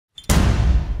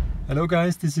Hello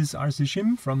guys, this is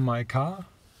RCSchim from my car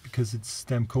because it's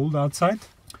damn cold outside.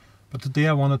 But today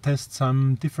I want to test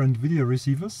some different video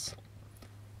receivers,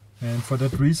 and for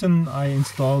that reason I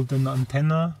installed an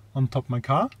antenna on top of my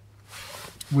car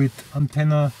with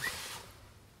antenna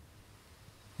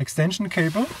extension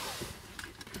cable,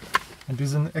 and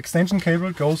this extension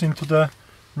cable goes into the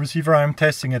receiver I'm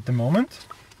testing at the moment,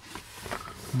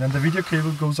 and then the video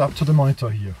cable goes up to the monitor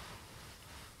here.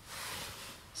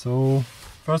 So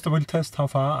first I will test how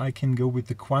far I can go with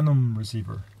the Quanum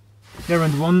receiver. There,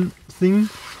 and one thing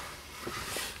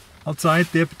outside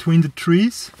there between the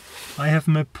trees, I have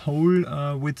my pole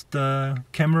with the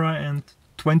camera and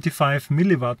 25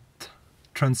 milliwatt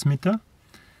transmitter,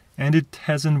 and it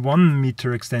has a 1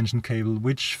 meter extension cable,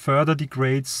 which further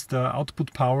degrades the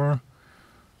output power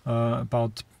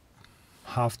about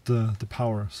half the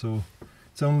power. So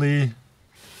it's only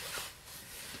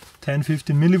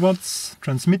 10-15 milliwatts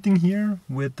transmitting here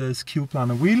with the skew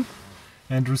planar wheel,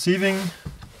 and receiving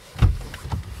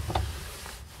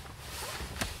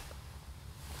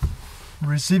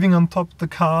on top of the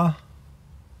car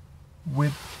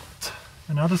with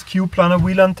another skew planar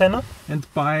wheel antenna. And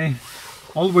by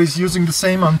always using the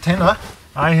same antenna,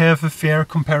 I have a fair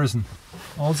comparison.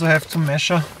 Also have to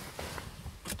measure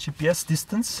GPS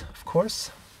distance, of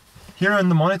course. Here on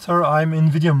the monitor I'm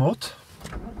in video mode.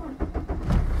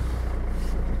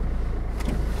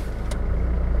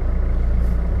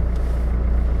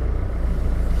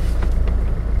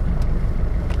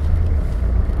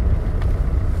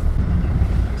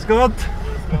 Grüß Gott,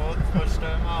 was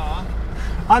stellen wir an?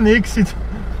 Ah, nix, ich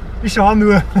schau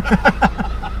nur.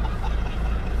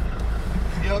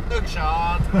 Ich hab nur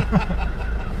geschaut.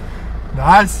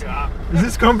 Nein, es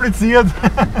ist kompliziert.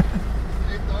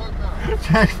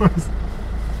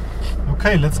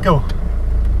 Okay, let's go.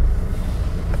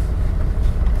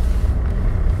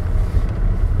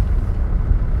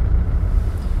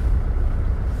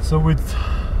 So with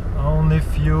only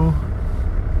few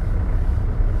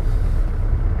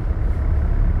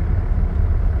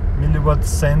milliwatts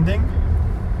sending,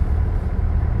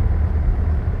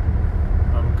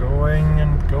 I'm going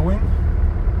and going.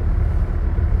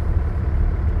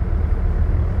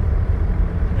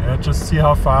 Yeah, just see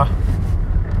how far I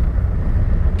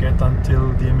get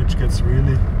until the image gets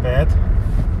really bad.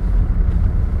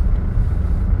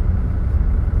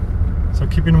 So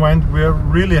keep in mind we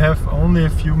really have only a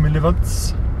few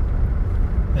milliwatts,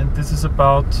 and this is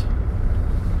about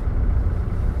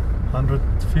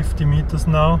 150 meters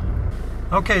now.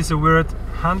 Okay, so we're at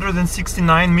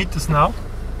 169 meters now.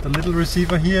 The little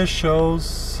receiver here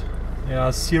shows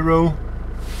zero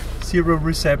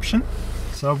reception.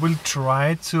 So I will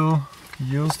try to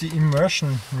use the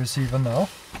immersion receiver now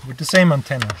with the same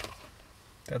antenna.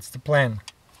 That's the plan.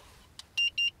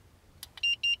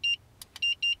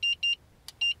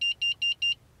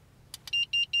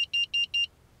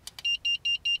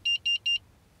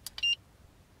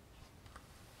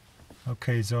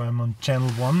 Okay, so I'm on channel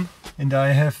 1 and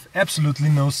I have absolutely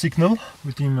no signal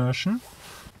with the immersion.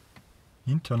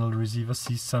 Internal receiver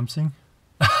sees something.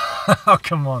 Oh,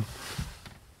 come on.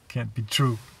 Can't be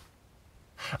true.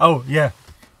 Oh, yeah.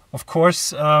 Of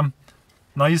course, now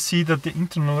you see that the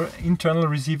internal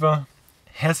receiver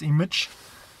has image,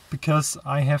 because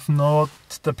I have not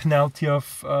the penalty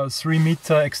of 3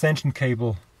 meter extension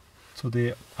cable to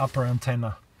the upper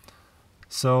antenna.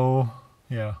 So,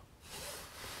 yeah.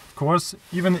 Of course,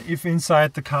 even if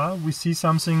inside the car we see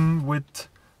something with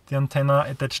the antenna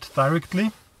attached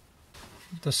directly.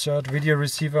 The third video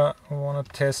receiver I want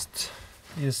to test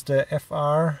is the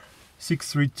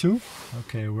FR632.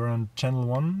 Okay, we're on channel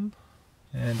 1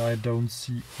 and I don't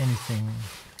see anything.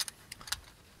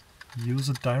 Use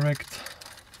a direct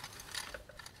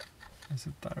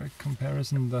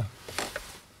comparison.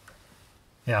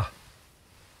 Yeah.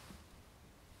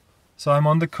 So I'm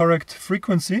on the correct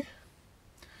frequency.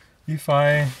 If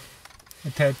I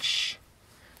attach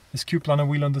a skew planar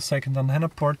wheel on the second antenna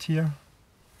port here,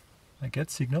 I get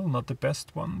signal, not the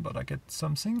best one, but I get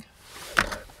something.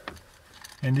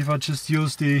 And if I just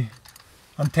use the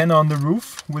antenna on the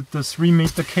roof with the 3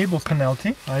 meter cable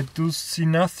penalty, I do see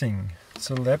nothing.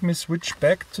 So let me switch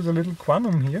back to the little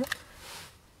Quanum here.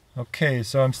 Okay,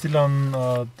 so I'm still on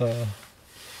the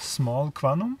small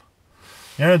Quanum.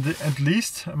 Yeah, at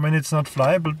least, I mean it's not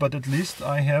flyable, but at least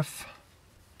I have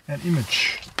an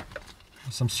image,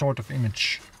 some sort of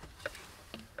image.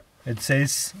 It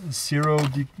says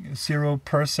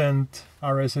 0%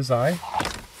 RSSI.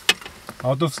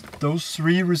 Out of those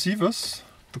 3 receivers,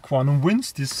 the Quanum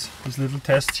wins this little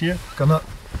test here. Gonna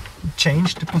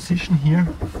change the position here.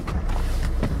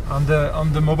 On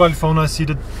the mobile phone I see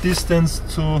the distance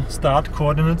to start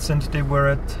coordinates, and they were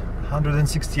at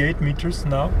 168 meters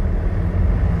now.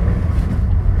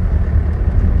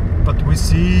 But we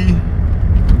see,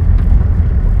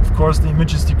 of course, the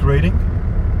image is degrading.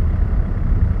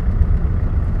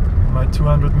 My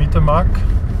 200 meter mark.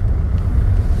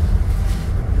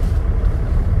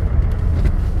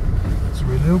 It's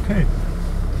really okay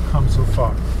to come so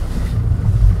far.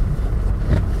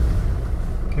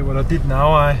 Okay, what I did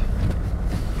now, I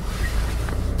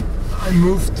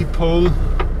moved the pole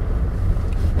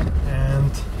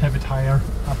and have it higher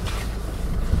up.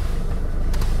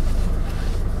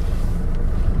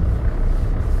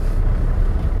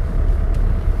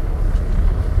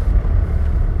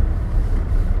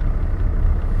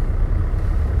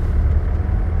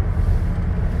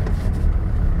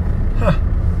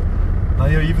 Now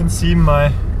you even see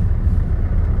my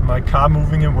car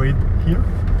moving away here.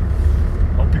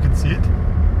 Hope you can see it.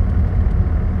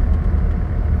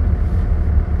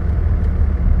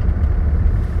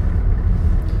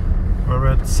 We're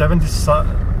at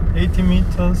 80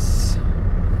 meters,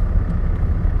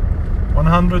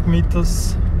 100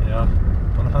 meters, yeah,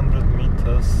 100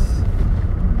 meters.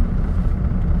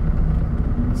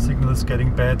 The signal is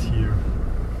getting bad here.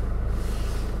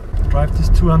 Drive this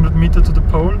 200 meter to the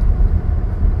pole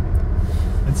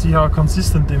and see how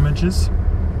consistent the image is.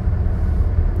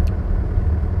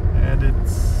 And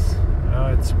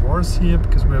it's worse here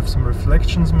because we have some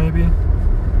reflections maybe.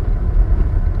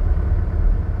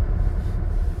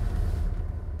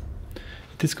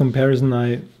 This comparison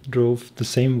I drove the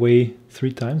same way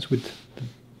 3 times with the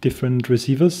different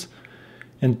receivers,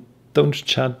 and don't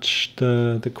judge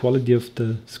the quality of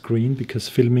the screen, because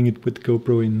filming it with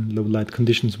GoPro in low light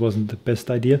conditions wasn't the best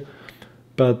idea,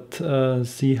 but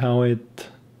see how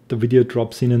the video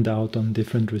drops in and out on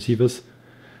different receivers.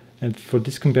 And for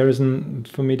this comparison,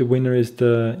 for me the winner is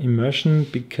the Immersion,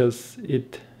 because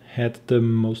it had the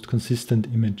most consistent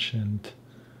image, and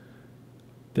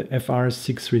the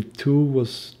FR632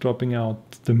 was dropping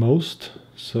out the most,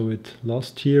 so it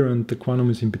lost here, and the Quanum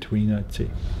is in between, I'd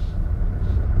say.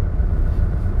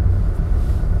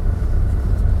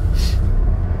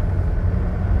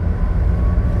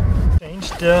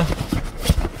 Changed the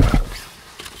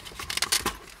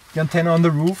antenna on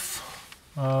the roof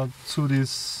to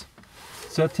this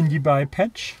 13 dBi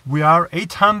patch. We are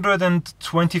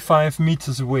 825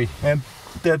 meters away, and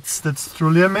that's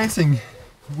truly amazing.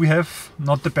 We have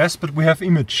not the best, but we have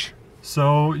image.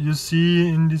 So you see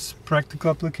in this practical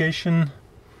application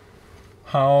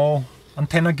how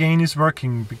antenna gain is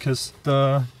working, because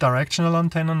the directional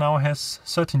antenna now has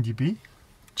 13 dB.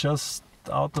 Just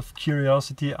out of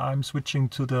curiosity, I'm switching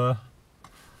to the...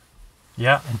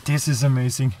 Yeah, and this is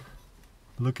amazing.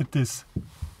 Look at this.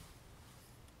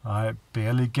 I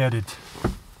barely get it.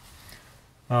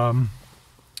 The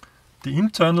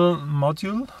internal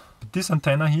module, this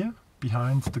antenna here,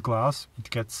 behind the glass, it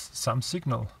gets some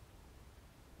signal.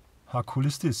 How cool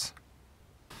is this?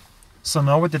 So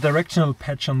now with the directional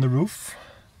patch on the roof,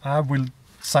 I will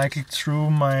cycle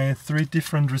through my 3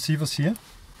 different receivers here.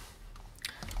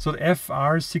 So the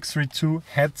FR632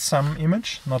 had some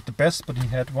image, not the best, but he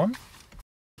had one.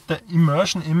 The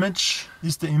immersion image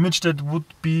is the image that would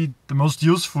be the most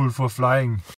useful for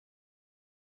flying.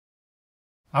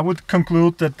 I would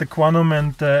conclude that the Quanum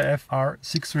and the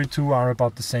FR632 are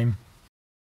about the same.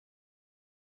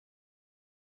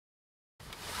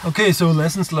 Okay, so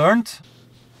lessons learned.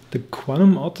 The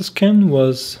Quanum autoscan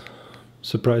was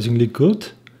surprisingly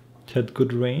good. It had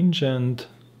good range and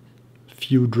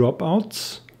few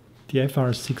dropouts. The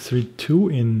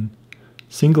FR632 in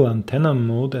single antenna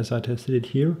mode, as I tested it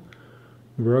here,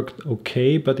 worked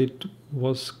okay, but it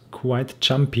was quite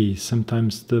jumpy.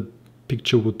 Sometimes the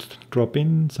picture would drop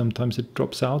in, sometimes it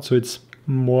drops out, so it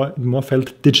more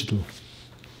felt digital.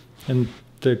 And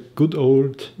the good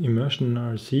old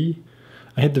ImmersionRC,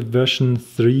 I had the version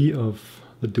 3 of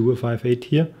the Duo 5.8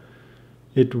 here.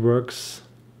 It works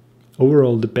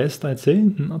overall the best, I'd say.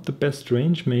 Not the best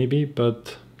range maybe,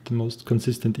 but the most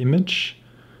consistent image.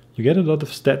 You get a lot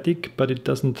of static, but it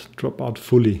doesn't drop out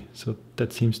fully, so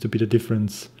that seems to be the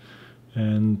difference.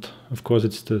 And of course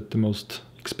it's the most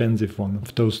expensive one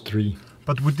of those 3.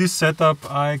 But with this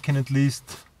setup I can at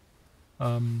least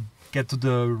get to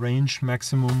the range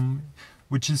maximum,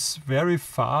 which is very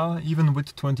far, even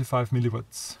with 25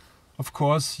 milliwatts. Of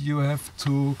course, you have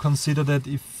to consider that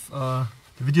if the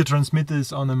video transmitter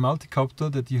is on a multicopter,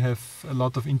 that you have a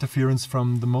lot of interference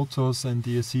from the motors and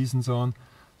the ESCs and so on.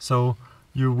 So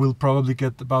you will probably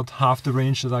get about half the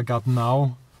range that I got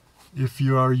now if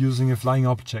you are using a flying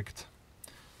object.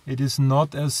 It is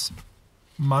not as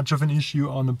much of an issue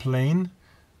on a plane,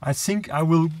 I think I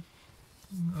will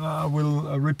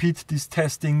repeat these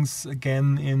testings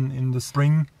again in the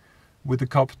spring with the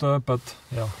copter, but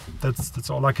yeah, that's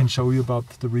all I can show you about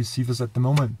the receivers at the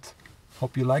moment.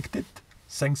 Hope you liked it.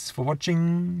 Thanks for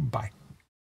watching. Bye.